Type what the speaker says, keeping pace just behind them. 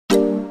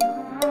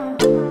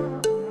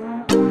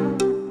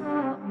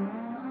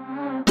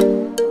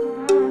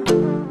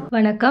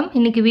வணக்கம்.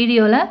 இன்னைக்கு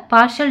வீடியோல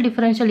partial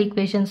differential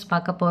equations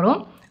பார்க்க போறோம்.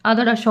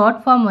 அதோட short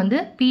form வந்து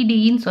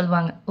PDE ன்னு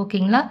சொல்வாங்க.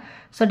 ஓகேங்களா?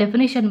 So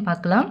definition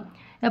பார்க்கலாம்.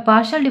 A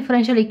partial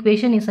differential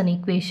equation is an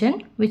equation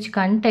which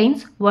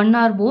contains one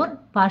or more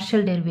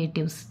partial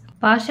derivatives.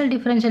 Partial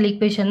differential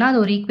equation அது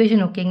ஒரு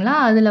equation ஓகேங்களா?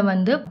 அதுல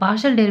வந்து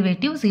partial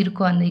derivatives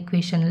இருக்கும் அந்த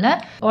equationல.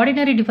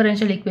 Ordinary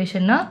differential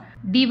equationனா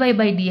dy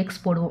by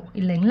dx போடுவோம்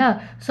இல்லைங்களா?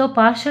 So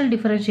partial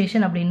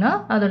differentiation அப்படின்னா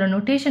அதோட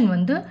notation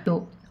வந்து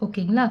dou.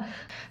 ஓகேங்களா?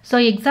 So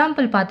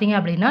example பாத்தீங்க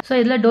அப்படின்னா so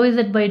இதுல dou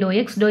z by dou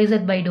x, dou z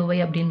by dou y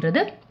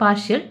அப்படின்றது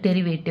partial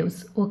derivatives.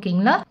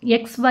 ஓகேங்களா?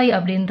 xy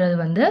அப்படின்றது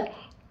வந்து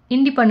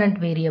independent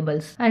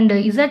variables and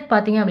z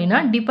பாத்தீங்க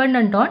அப்படின்னா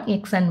dependent on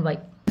x and y.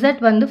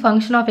 z வந்து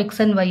function of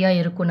x and y ஆ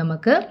இருக்கும்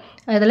நமக்கு.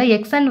 அதுல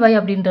x and y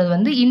அப்படின்றது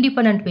வந்து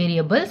independent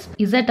variables.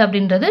 z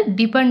அப்படின்றது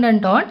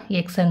dependent on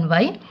x and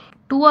y.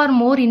 Two or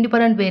more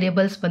independent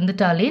variables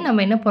வந்துட்டாலே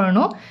நம்ம என்ன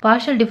பண்ணணும்?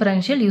 Partial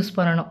differential யூஸ்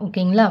பண்ணணும்.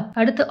 ஓகேங்களா?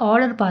 அடுத்து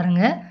ஆர்டர்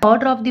பாருங்க.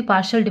 Order of the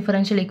partial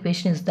differential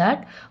equation is that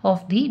of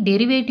the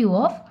derivative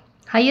of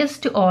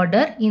highest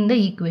order in the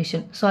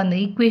equation. So அந்த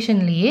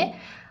equationலயே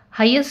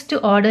highest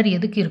order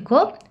எதுக்கு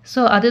இருக்கோ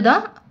so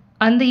அதுதான்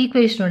அந்த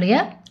equationனுடைய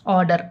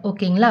ஆர்டர்.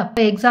 ஓகேங்களா?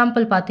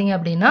 எக்ஸாம்பிள் பாத்தீங்க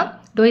அப்படின்னா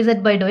dou z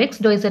by dou x,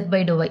 dou z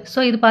by dou y. So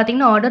இது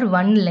பாத்தீங்கன்னா ஆர்டர்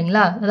 1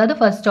 இல்லைங்களா? அதாவது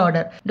first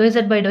order. dou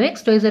z by dou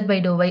x, dou z by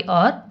dou y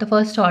are the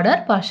first order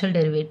partial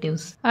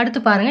derivatives.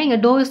 அடுத்து பாருங்க இங்க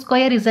dou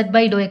square z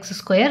by dou x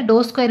square, dou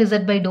square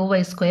z by dou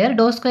y square,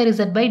 dou square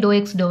z by dou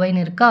x dou y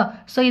ன்னு இருக்கா?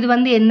 So இது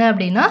வந்து என்ன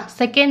அப்படின்னா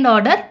second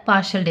order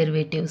partial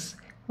derivatives.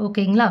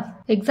 ஓகேங்களா?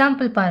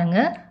 எக்ஸாம்பிள் பாருங்க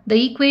the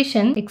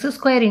equation x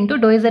square into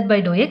dou z by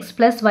dou x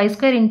plus y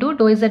square into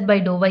dou z by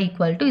dou y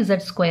equal to z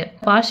square.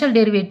 Partial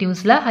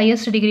derivativesல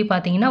highest degree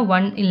பாத்தீங்கன்னா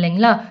 1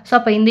 இல்லைங்களா? So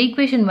அப்ப இந்த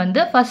equation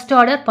வந்து first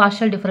order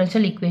partial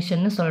differential equation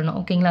ன்னு சொல்லணும்.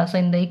 ஓகேங்களா? So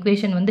இந்த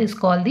equation வந்து is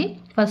called the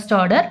first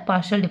order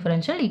partial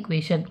differential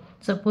equation.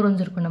 So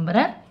புரிஞ்சிருக்கும்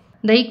நம்புறேன்.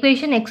 The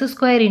equation x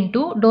square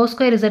into dou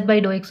square z by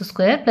dou x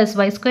square plus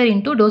y square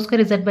into dou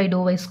square z by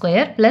dou y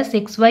square plus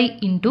xy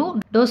into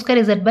dou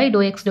square z by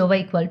dou x dou y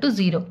equal to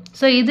 0.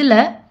 So இதுல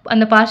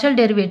அந்த partial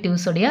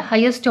derivatives உடைய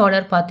highest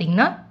order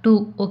பாத்தீங்கன்னா 2.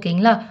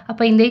 ஓகேங்களா?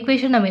 அப்ப இந்த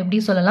equation நம்ம எப்படி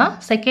சொல்லலாம்?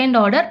 Second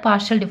order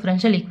partial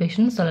differential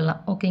equation சொல்லலாம்.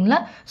 ஓகேங்களா?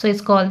 So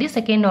it's called the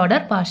second order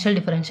partial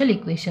differential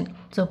equation.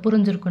 So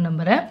புரிஞ்சிருக்கும்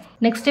நம்புறேன்.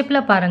 நெக்ஸ்ட்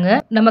ஸ்டெப்ல பாருங்க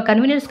நம்ம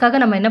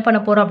கன்வீனியன்ஸ்க்காக நம்ம என்ன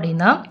பண்ண போறோம்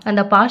அப்படின்னா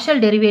அந்த partial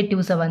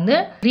derivatives வந்து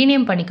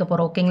ரீநேம் பண்ணிக்க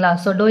போறோம். ஓகேங்களா?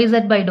 So dou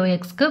z by dou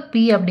x க்கு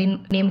p அப்படினு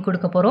நேம்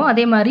கொடுக்க போறோம்.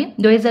 அதே மாதிரி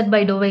dou z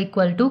by dou y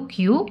equal to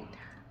q,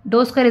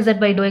 dou square z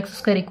by dou x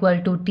square equal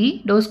to t,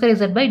 dou square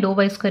z by dou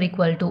y square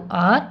equal to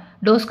r,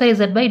 dou square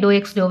z by dou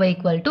x dou y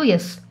equal to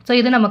s. So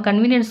இது நம்ம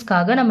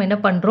கன்வீனியன்ஸ்க்காக நம்ம என்ன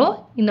பண்றோம்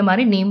இந்த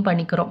மாதிரி name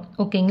பண்ணிக்கிறோம்.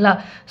 ஓகேங்களா?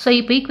 So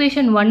இப்போ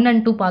ஈக்குவேஷன் 1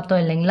 and 2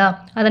 பார்த்தோம் இல்லைங்களா?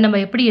 அதை நம்ம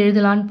எப்படி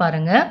எழுதலாம்னு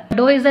பாருங்க.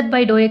 dou z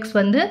by dou x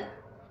வந்து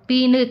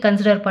p ன்னு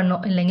கன்சிடர்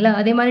பண்ணோம் இல்லைங்களா?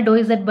 அதே மாதிரி dou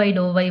z by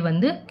dou y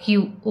வந்து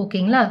q.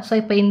 ஓகேங்களா? So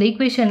இப்போ இந்த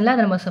ஈக்குவேஷன்ல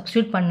அதை நம்ம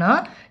சப்ஸ்டிட்யூட் பண்ணா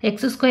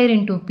x square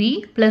into p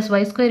plus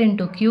y square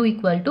into q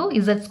equal to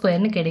z square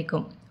ன்னு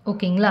கிடைக்கும்.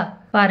 ஓகேங்களா?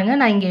 பாருங்க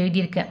நான் இங்க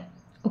எழுதியிருக்கேன்.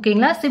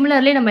 ஓகேங்களா?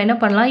 சிமிலர்லி நம்ம என்ன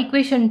பண்ணலாம்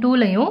equation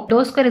 2லயும் dou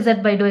square z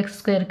by dou x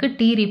square க்கு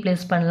t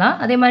ரீப்ளேஸ் பண்ணலாம்.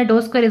 அதே மாதிரி dou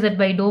square z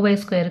by dou y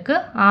square க்கு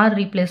r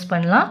ரீப்ளேஸ்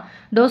பண்ணலாம்.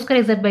 dou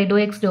square z by dou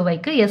x dou y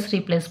க்கு s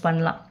ரீப்ளேஸ்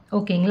பண்ணலாம்.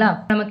 ஓகேங்களா?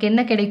 நமக்கு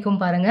என்ன கிடைக்கும்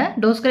பாருங்க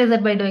dou square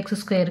z by dou x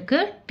square க்கு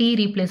t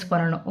ரீப்ளேஸ்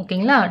பண்ணனும்.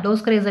 ஓகேங்களா? dou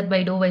square z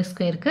by dou y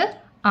square க்கு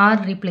r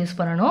ரீப்ளேஸ்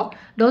பண்ணனும்.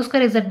 dou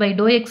square z by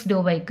dou x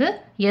dou y க்கு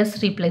s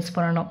ரீப்ளேஸ்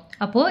பண்ணனும்.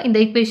 அப்போ இந்த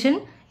ஈக்குவேஷன்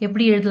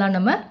எப்படி எழுதலாம்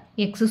நம்ம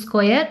x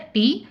square t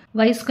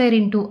y square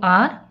into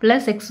r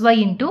plus xy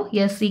into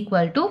s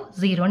equal to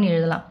 0 ன்னு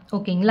எழுதலாம்.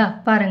 ஓகேங்களா?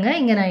 பாருங்க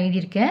இங்க நான்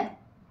எழுதியிருக்கேன்.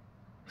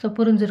 ஸோ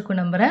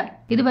புரிஞ்சிருக்கும் நம்புறேன்.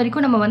 இது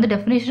வரைக்கும் நம்ம வந்து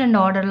டெஃபினேஷன்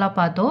அண்ட் ஆர்டர்லாம்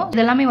பார்த்தோம்.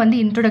 இதெல்லாமே வந்து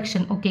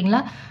இன்ட்ரோடக்ஷன்.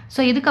 ஓகேங்களா?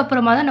 ஸோ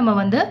இதுக்கப்புறமா தான் நம்ம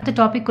வந்து இந்த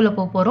டாபிக் குள்ள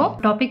போறோம்.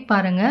 டாபிக்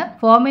பாருங்க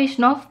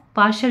formation of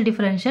partial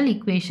differential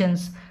equations.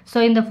 So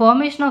இந்த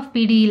ஃபார்மேஷன் ஆஃப்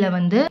PDEல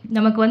வந்து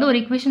நமக்கு வந்து ஒரு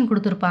equation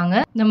கொடுத்துருப்பாங்க.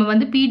 நம்ம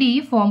வந்து PDE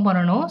ஃபார்ம்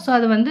பண்ணணும். ஸோ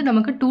அது வந்து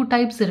நமக்கு 2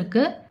 டைப்ஸ்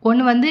இருக்கு.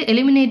 ஒன்று வந்து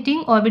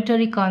eliminating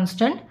arbitrary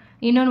constant,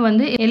 இன்னொன்று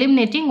வந்து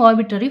eliminating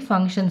arbitrary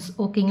functions.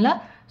 ஓகேங்களா?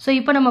 ஸோ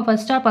இப்போ நம்ம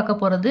ஃபர்ஸ்டா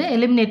பார்க்க போறது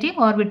eliminating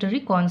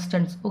arbitrary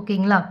constants.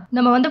 ஓகேங்களா?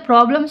 நம்ம வந்து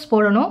ப்ராப்ளம்ஸ்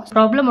போடணும்.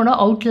 ப்ராப்ளமோட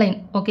அவுட்லைன்.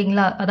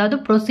 ஓகேங்களா? அதாவது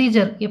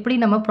ப்ரொசீஜர் எப்படி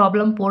நம்ம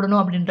ப்ராப்ளம்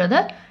போடணும்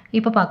அப்படின்றத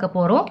இப்போ பார்க்க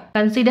போறோம்.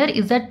 Consider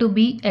z to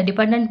be a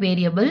dependent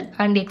variable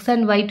and x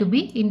and y to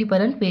be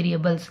independent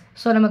variables.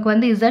 So நமக்கு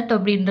வந்து z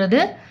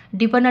அப்படின்றது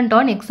dependent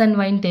on x and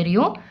y ன்னு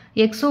தெரியும்.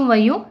 x உம்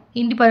y உம்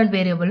independent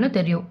variable ன்னு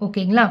தெரியும்.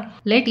 ஓகேங்களா?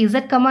 Let z,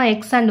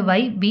 x and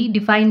y be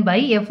defined by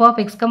f of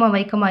x,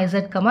 y, z,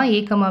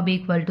 a, b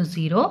equal to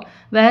 0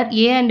 where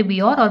a and b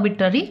are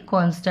arbitrary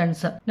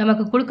constants.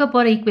 நமக்கு கொடுக்க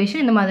போற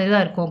equation இந்த மாதிரி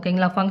தான் இருக்கும்.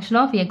 ஓகேங்களா? function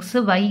of x,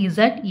 y, z,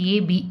 a,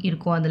 b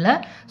இருக்கும் அதுல.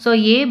 So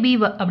a, b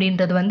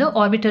அப்படின்றது வந்து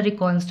arbitrary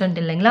constant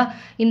இல்லைங்களா?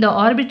 இந்த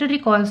arbitrary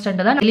constant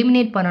தான்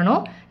eliminate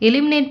பண்ணணும்.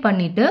 eliminate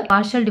பண்ணிட்டு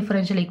partial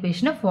differential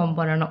equation ஃபார்ம்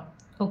பண்ணணும்.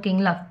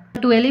 ஓகேங்களா?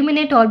 To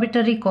eliminate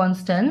arbitrary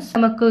constants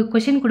நமக்கு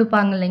क्वेश्चन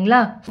கொடுப்பாங்க இல்லைங்களா?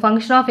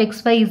 function of x,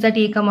 y, z,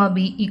 a,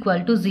 b equal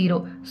to 0.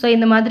 So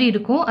இந்த மாதிரி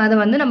இருக்கும். அதை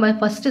வந்து நம்ம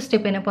ஃபர்ஸ்ட்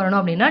ஸ்டெப் என்ன பண்ணணும்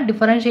அப்படின்னா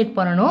டிஃபரன்ஷியேட்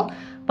பண்ணணும்.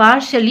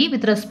 partially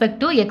with respect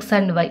to x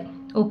and y.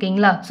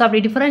 ஓகேங்களா? ஸோ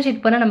அப்படி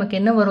டிஃபரன்ஷியேட் பண்ணால் நமக்கு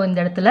என்ன வரும் இந்த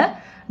இடத்துல?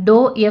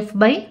 dou f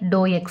by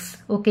dou x.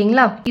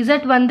 ஓகேங்களா? z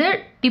வந்து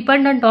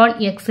dependent on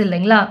x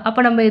இல்லைங்களா?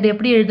 அப்போ நம்ம இது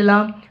எப்படி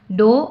எழுதலாம்?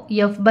 dou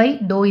f by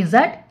dou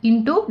z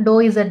into dou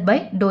z by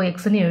dou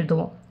x ன்னு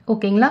எழுதுவோம்.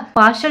 ஓகேங்களா?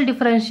 பார்ஷியல்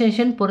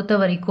டிஃபரன்ஷியேஷன் பொறுத்த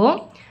வரைக்கும்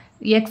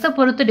x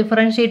பொறுத்து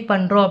டிஃபரன்ஷியேட்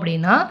பண்ணுறோம்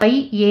அப்படின்னா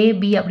a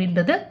b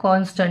அப்படின்றது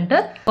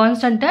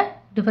கான்ஸ்டன்ட்டை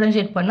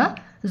டிஃபரன்ஷியேட் பண்ணால்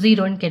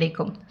 0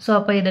 கிடைக்கும். ஸோ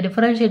அப்போ இதை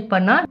டிஃபரன்ஷியேட்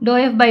பண்ணால் dou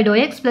f by dou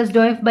x plus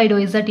dou f by dou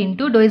z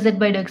into dou z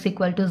by dou x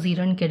equal to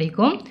 0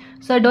 கிடைக்கும்.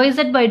 So dou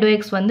z by dou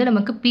x வந்து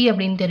நமக்கு p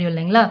அப்படின்னு தெரியும்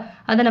இல்லைங்களா?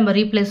 அதை நம்ம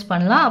ரீப்ளேஸ்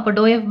பண்ணலாம். அப்போ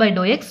dou f by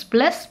dou x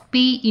plus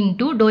p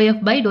into dou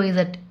f by dou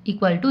z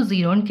equal to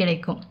 0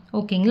 கிடைக்கும்.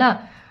 ஓகேங்களா?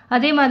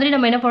 அதே மாதிரி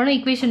நம்ம என்ன பண்ணணும்?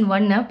 Equation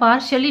 1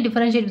 partially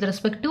differentiate with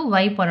respect to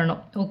y பண்ணணும்.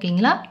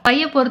 ஓகேங்களா?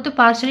 y பொறுத்து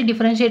பார்ஷியலி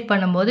டிஃபரன்ஷியேட்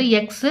பண்ணும்போது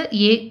x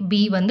a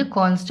b வந்து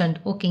கான்ஸ்டன்ட்.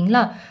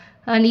 ஓகேங்களா?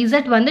 அண்ட்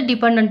z வந்து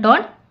dependent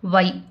on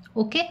y.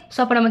 Okay, so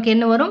அப்போ நமக்கு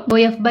என்ன வரும்? dou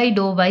f by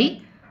dou y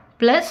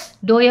plus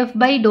dou f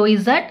by dou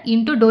z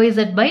into dou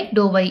z by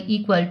dou y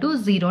equal to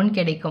 0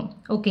 கிடைக்கும்.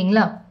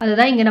 ஓகேங்களா?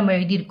 அதுதான் இங்கே நம்ம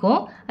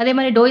எழுதியிருக்கோம். அதே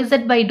மாதிரி dou z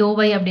by dou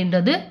y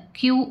அப்படின்றது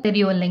q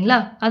தெரியும் இல்லைங்களா?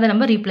 அதை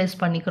நம்ம ரீப்ளேஸ்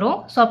பண்ணிக்கிறோம்.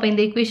 ஸோ அப்போ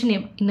இந்த ஈக்குவேஷன்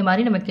இந்த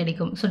மாதிரி நமக்கு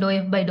கிடைக்கும். So dou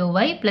f by dou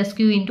y plus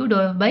q into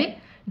dou f by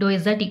dou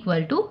z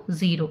equal to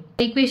 0.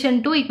 Equation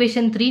 2,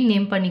 equation 3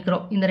 name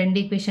பண்ணிக்கிறோம் இந்த ரெண்டு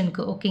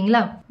ஈக்குவேஷனுக்கு.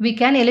 ஓகேங்களா? We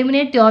can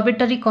eliminate the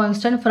arbitrary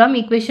constant from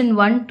equation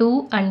 1, 2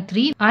 and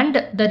 3 and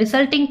the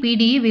resulting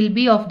PDE will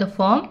be of the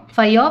form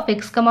phi of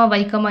x,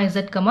 y,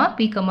 z,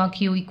 p,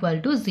 q equal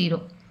to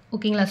 0.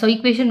 ஓகேங்களா? So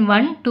equation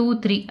 1, 2,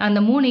 3 அந்த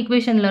மூணு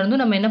ஈக்குவேஷன்ல இருந்து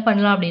நம்ம என்ன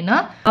பண்ணலாம் அப்படின்னா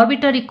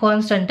ஆர்பிட்ரரி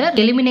கான்ஸ்டன்ட்டை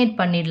எலிமினேட்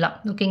பண்ணிடலாம்.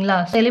 ஓகேங்களா?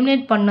 ஸோ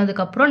எலிமினேட்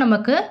பண்ணதுக்கு அப்புறம்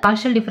நமக்கு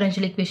பார்ஷியல்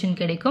டிஃபரன்ஷியல் ஈக்குவேஷன்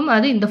கிடைக்கும்.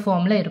 அது இந்த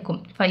ஃபார்ம்ல இருக்கும்.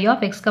 phi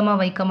of x,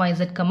 y,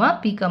 z,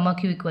 p,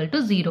 q equal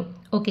to 0.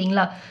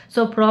 ஓகேங்களா?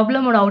 ஸோ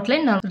ப்ராப்ளமோட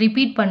அவுட்லைன் நான்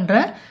ரிப்பீட்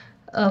பண்றேன்.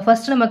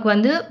 ஃபர்ஸ்ட் நமக்கு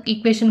வந்து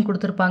ஈக்குவேஷன்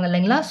கொடுத்துருப்பாங்க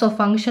இல்லைங்களா? So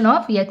function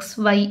of x,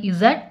 y,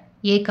 z,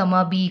 a,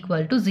 b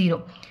equal to 0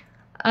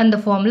 அந்த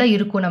ஃபார்ம்ல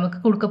இருக்கும் நமக்கு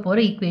கொடுக்க போற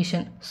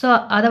ஈக்குவேஷன். ஸோ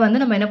அதை வந்து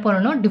நம்ம என்ன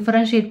பண்ணணும்?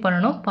 டிஃபரன்ஷியேட்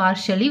பண்ணணும்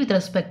partially with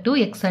respect to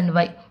X and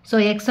Y. So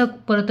எக்ஸை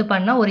பொறுத்து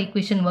பண்ணால் ஒரு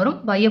ஈக்குவேஷன் வரும்,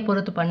 ஒய்யை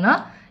பொறுத்து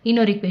பண்ணால்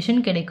இன்னொரு ஈக்குவேஷன்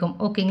கிடைக்கும்.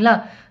 ஓகேங்களா?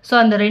 ஸோ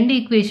அந்த ரெண்டு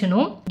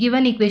ஈக்குவேஷனும்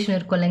கிவன் ஈக்குவேஷன்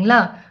இருக்கும் இல்லைங்களா?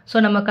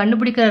 ஸோ நம்ம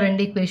கண்டுபிடிக்கிற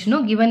ரெண்டு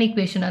ஈக்குவேஷனும் கிவன்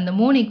ஈக்குவேஷன் அந்த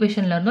மூணு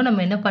ஈக்குவேஷன்ல இருந்தும்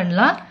நம்ம என்ன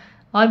பண்ணலாம்?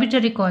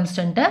 ஆர்பிட்ரரி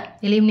கான்ஸ்டன்ட்டை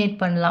எலிமினேட்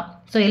பண்ணலாம்.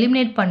 ஸோ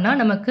எலிமினேட்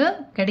பண்ணால் நமக்கு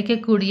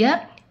கிடைக்கக்கூடிய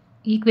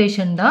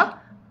ஈக்குவேஷன் தான்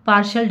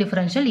பார்ஷியல்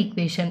டிஃபரன்ஷியல்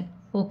ஈக்குவேஷன்.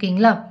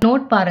 ஓகேங்களா?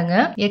 நோட் பாருங்க,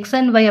 எக்ஸ்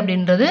அண்ட் ஒய்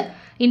அப்படின்றது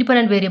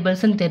இண்டிபெண்டன்ட்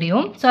வேரியபிள்ஸ்னு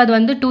தெரியும். ஸோ அது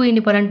வந்து 2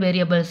 இண்டிபெண்டன்ட்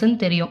வேரியபிள்ஸ்னு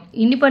தெரியும்.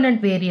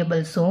 Independent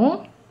வேரியபிள்ஸும்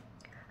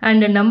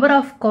and number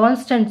of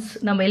constants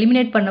நம்ம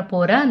எலிமினேட் பண்ண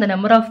போற அந்த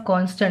நம்பர் ஆஃப்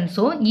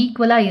கான்ஸ்டன்ட்ஸும்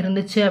ஈக்குவலாக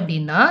இருந்துச்சு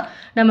அப்படின்னா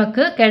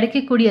நமக்கு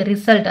கிடைக்கக்கூடிய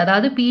ரிசல்ட்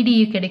அதாவது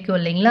PDE கிடைக்கும்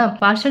இல்லைங்களா?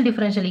 பார்ஷியல்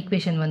டிஃபரன்ஷியல்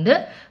ஈக்குவேஷன் வந்து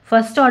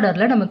ஃபர்ஸ்ட்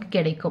ஆர்டர்ல நமக்கு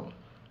கிடைக்கும்.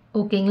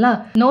 ஓகேங்களா?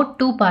 நோட்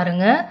 2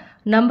 பாருங்க,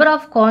 நம்பர்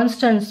ஆஃப்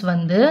கான்ஸ்டன்ட்ஸ்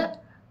வந்து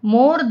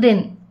மோர்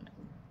தென்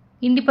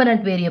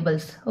இண்டிபெண்டன்ட்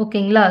வேரியபிள்ஸ்.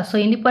 ஓகேங்களா? ஸோ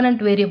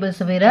இண்டிபெண்டன்ட்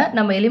வேரியபிள்ஸ் வேற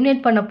நம்ம எலிமினேட்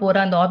பண்ண போற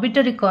அந்த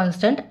ஆர்பிட்ரரி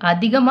கான்ஸ்டன்ட்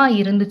அதிகமாக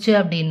இருந்துச்சு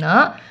அப்படின்னா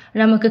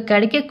நமக்கு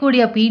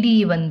கிடைக்கக்கூடிய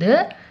PDE வந்து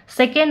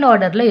செகண்ட்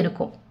ஆர்டர்ல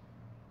இருக்கும்.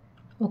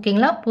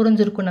 ஓகேங்களா?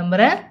 புரிஞ்சிருக்கும்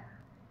நம்புறேன்.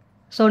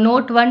 ஸோ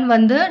நோட் 1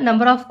 வந்து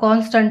நம்பர் ஆஃப்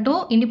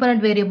கான்ஸ்டன்ட்டும்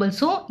இண்டிபெண்டன்ட்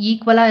வேரியபிள்ஸும்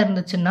ஈக்குவலாக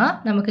இருந்துச்சுன்னா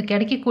நமக்கு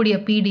கிடைக்கக்கூடிய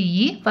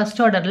PDE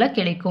ஃபர்ஸ்ட் ஆர்டர்ல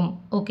கிடைக்கும்.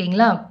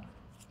 ஓகேங்களா?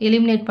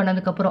 எலிமினேட்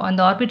பண்ணதுக்கப்புறம் அந்த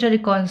ஆர்பிட்ரரி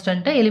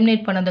கான்ஸ்டன்ட்டை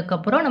எலிமினேட்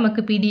பண்ணதுக்கப்புறம்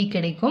நமக்கு PDE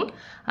கிடைக்கும்.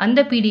 அந்த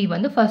PDE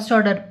வந்து ஃபர்ஸ்ட்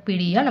ஆர்டர்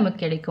PDE நமக்கு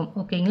கிடைக்கும்.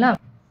 ஓகேங்களா?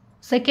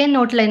 செகண்ட்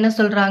நோட்டில் என்ன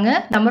சொல்கிறாங்க?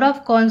 Number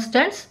of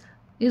constants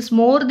is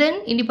more then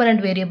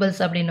independent variables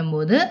அப்படின்னும்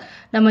போது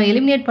நம்ம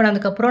எலிமினேட்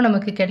பண்ணதுக்கப்புறம்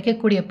நமக்கு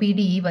கிடைக்கக்கூடிய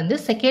PDE வந்து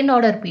செகண்ட்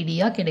ஆர்டர்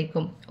PDE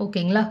கிடைக்கும்.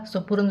 ஓகேங்களா?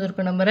 ஸோ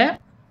புரிஞ்சிருக்கு நம்புறேன்.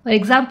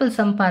 எக்ஸாம்பிள்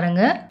சம்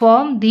பாருங்க.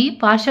 Form the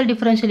partial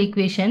differential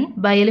equation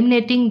by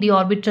eliminating the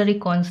arbitrary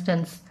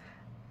constants.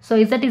 So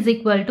z is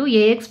equal to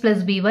ax plus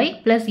by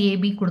plus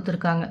ab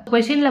கொடுத்துருக்காங்க.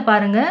 கொஸ்டினில்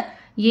பாருங்க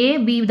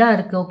ab தான்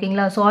இருக்கு.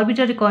 ஓகேங்களா? ஸோ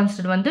ஆர்பிட்ரரி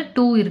கான்ஸ்டன்ட் வந்து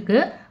 2 இருக்கு.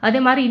 அதே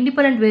மாதிரி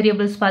இண்டிபெண்டன்ட்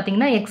வேரியபிள்ஸ்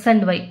பார்த்தீங்கன்னா x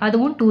and y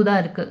அதுவும் 2 தான்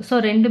இருக்கு. ஸோ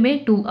ரெண்டுமே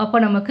 2. அப்போ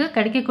நமக்கு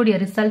கிடைக்கக்கூடிய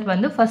ரிசல்ட்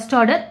வந்து ஃபர்ஸ்ட்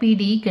ஆர்டர்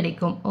PDE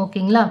கிடைக்கும்.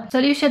 ஓகேங்களா?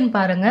 சொல்யூஷன்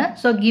பாருங்க.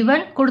 ஸோ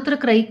கிவன்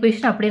கொடுத்துருக்கிற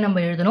ஈக்குவேஷன் அப்படியே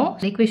நம்ம எழுதணும்.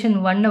 ஈக்குவேஷன்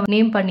 1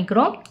 நேம்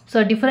பண்ணிக்கிறோம்.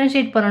 ஸோ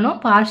டிஃபரன்ஷியேட் பண்ணணும்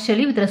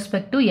partially with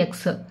respect to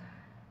x.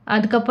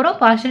 அதுக்கப்புறம்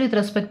partially with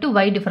respect to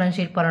y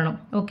differentiate பண்ணணும்.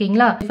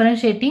 ஓகேங்களா?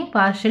 differentiating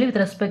partially with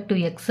respect to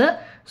x.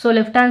 so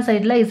left hand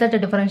sideல z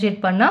differentiate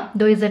பண்ணா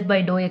dou z by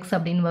dou x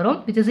அப்படின்னு வரும்,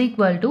 which is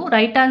equal to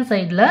right hand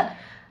sideல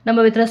நம்ம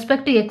with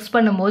respect to x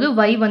பண்ணும்போது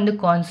y வந்து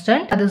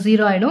constant, அது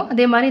 0 ஆயிடும்.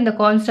 அதே மாதிரி இந்த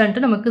constant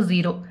நமக்கு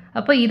 0.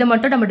 அப்போ இதை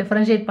மட்டும் நம்ம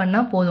differentiate பண்ணா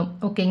போதும்.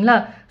 ஓகேங்களா?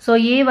 so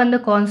a வந்து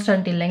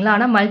constant இல்லைங்களா?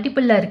 ஆனா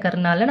மல்டிபிள்ல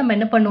இருக்கிறதுனால நம்ம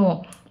என்ன பண்ணுவோம்?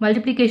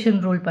 multiplication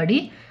rule படி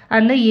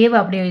அந்த a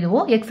அப்படியே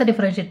எழுதுவோம். x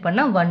differentiate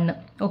பண்ணா 1.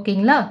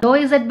 ஓகேங்களா? dou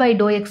z by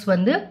dou x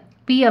வந்து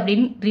p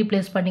அப்படின்னு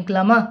ரீப்ளேஸ்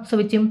பண்ணிக்கலாமா? so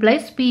which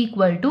implies p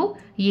equal to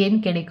a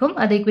ன்னு கிடைக்கும்.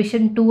 அதை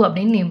equation 2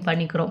 அப்படின்னு நேம்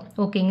பண்ணிக்கிறோம்.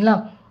 ஓகேங்களா?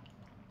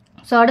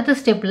 so அடுத்த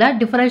ஸ்டெப்ல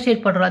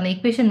டிஃபரன்ஷியேட் பண்றோம். அந்த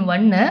equation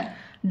 1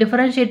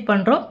 டிஃபரன்ஷியேட்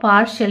பண்றோம்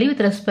partially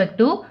with respect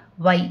to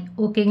y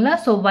ஓகேங்களா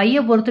ஸோ y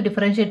பொறுத்து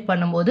டிஃபரன்ஷியேட்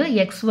பண்ணும்போது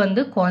x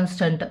வந்து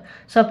கான்ஸ்டன்ட்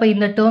ஸோ அப்போ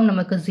இந்த டேர்ம்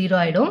நமக்கு 0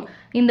 ஆகிடும்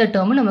இந்த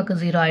டேர்ம் நமக்கு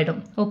 0 ஆகிடும்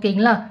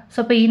ஓகேங்களா ஸோ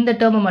இப்போ இந்த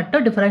டேர்மை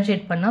மட்டும்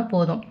டிஃபரன்ஷியேட் பண்ணால்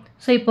போதும்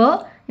ஸோ இப்போ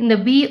இந்த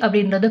b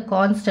அப்படின்றது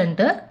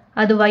கான்ஸ்டன்ட்டு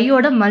அது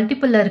yயோட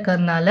மல்டிபிளில்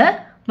இருக்கிறதுனால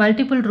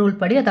மல்டிபிள் ரூல்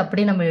படி அதை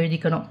அப்படியே நம்ம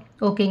எழுதிக்கணும்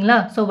ஓகேங்களா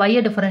ஸோ y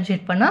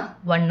டிஃபரன்ஷியேட் பண்ணால்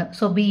 1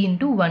 ஸோ b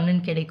இன்ட்டு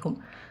 1ன்னு கிடைக்கும்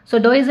so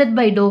 ∂z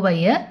by ∂y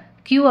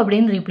q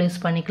அப்படின்னு ரீப்ளேஸ்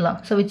பண்ணிக்கலாம்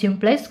so which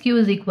implies q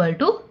is equal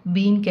to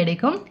bன்னு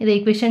கிடைக்கும் இதை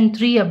equation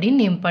 3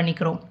 அப்படின்னு நேம்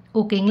பண்ணிக்கிறோம்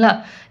ஓகேங்களா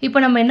இப்போ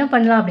நம்ம என்ன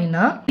பண்ணலாம்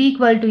அப்படின்னா p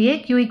equal to a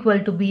q equal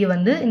to b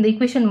வந்து இந்த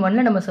equation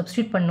 1ல நம்ம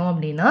சப்ஸ்டியூட் பண்ணோம்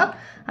அப்படின்னா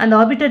அந்த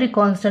arbitrary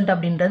constant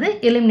அப்படின்றது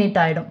எலிமினேட்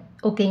ஆகிடும்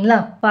ஓகேங்களா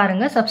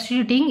பாருங்க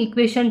substituting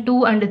equation 2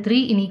 and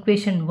 3 in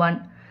equation 1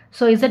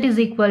 so z is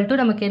equal to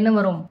நமக்கு என்ன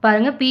வரும்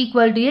பாருங்க p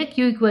equal to a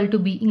q equal to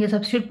b இங்க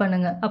சப்ஸ்டியூட்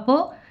பண்ணுங்க அப்போ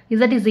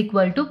z is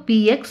equal to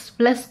px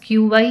plus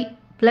qy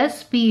plus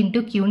p into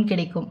q ன்னு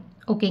கிடைக்கும்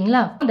ஓகேங்களா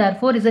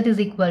therefore z is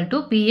equal to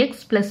px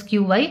plus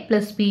qy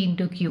plus p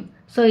into q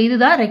so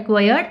இதுதான்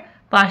required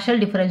partial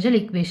differential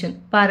equation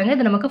பாருங்க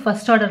இது நமக்கு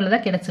first orderல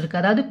தான் கிடைச்சிருக்கு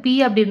அதாவது p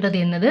அப்படின்றது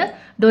என்னது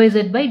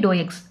 ∂z by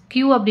 ∂x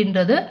q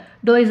அப்படின்றது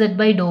 ∂z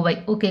by ∂y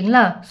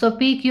ஓகேங்களா so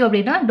pq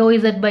அப்படின்னா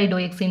 ∂z by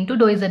 ∂x into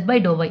 ∂z by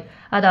 ∂y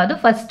அதாவது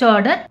first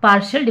order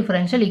partial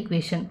differential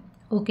equation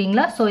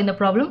ஓகேங்களா ஸோ இந்த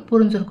ப்ராப்ளம்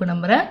புரிஞ்சிருக்கும்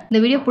நம்புறேன் இந்த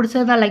வீடியோ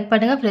பிடிச்சிருந்தா லைக்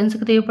பண்ணுங்க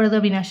ஃப்ரெண்ட்ஸுக்கு தேவைப்படுது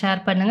அப்படின்னா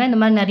ஷேர் பண்ணுங்க இந்த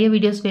மாதிரி நிறைய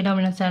வீடியோஸ் வேணும்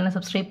அப்படின்னா சேனலை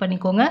சப்ஸ்கிரைப்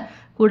பண்ணிக்கோங்க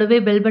கூடவே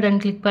பெல்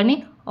பட்டன் கிளிக் பண்ணி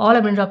ஆல்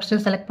அப்படின்ற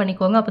ஆப்ஷன் செலக்ட்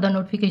பண்ணிக்கோங்க அப்போ தான்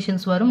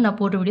நோட்டிஃபிகேஷன்ஸ் வரும் நான்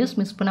போட்ட வீடியோஸ்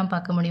மிஸ் பண்ணாமல்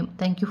பார்க்க முடியும்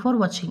தேங்க்யூ ஃபார்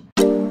வாட்சிங்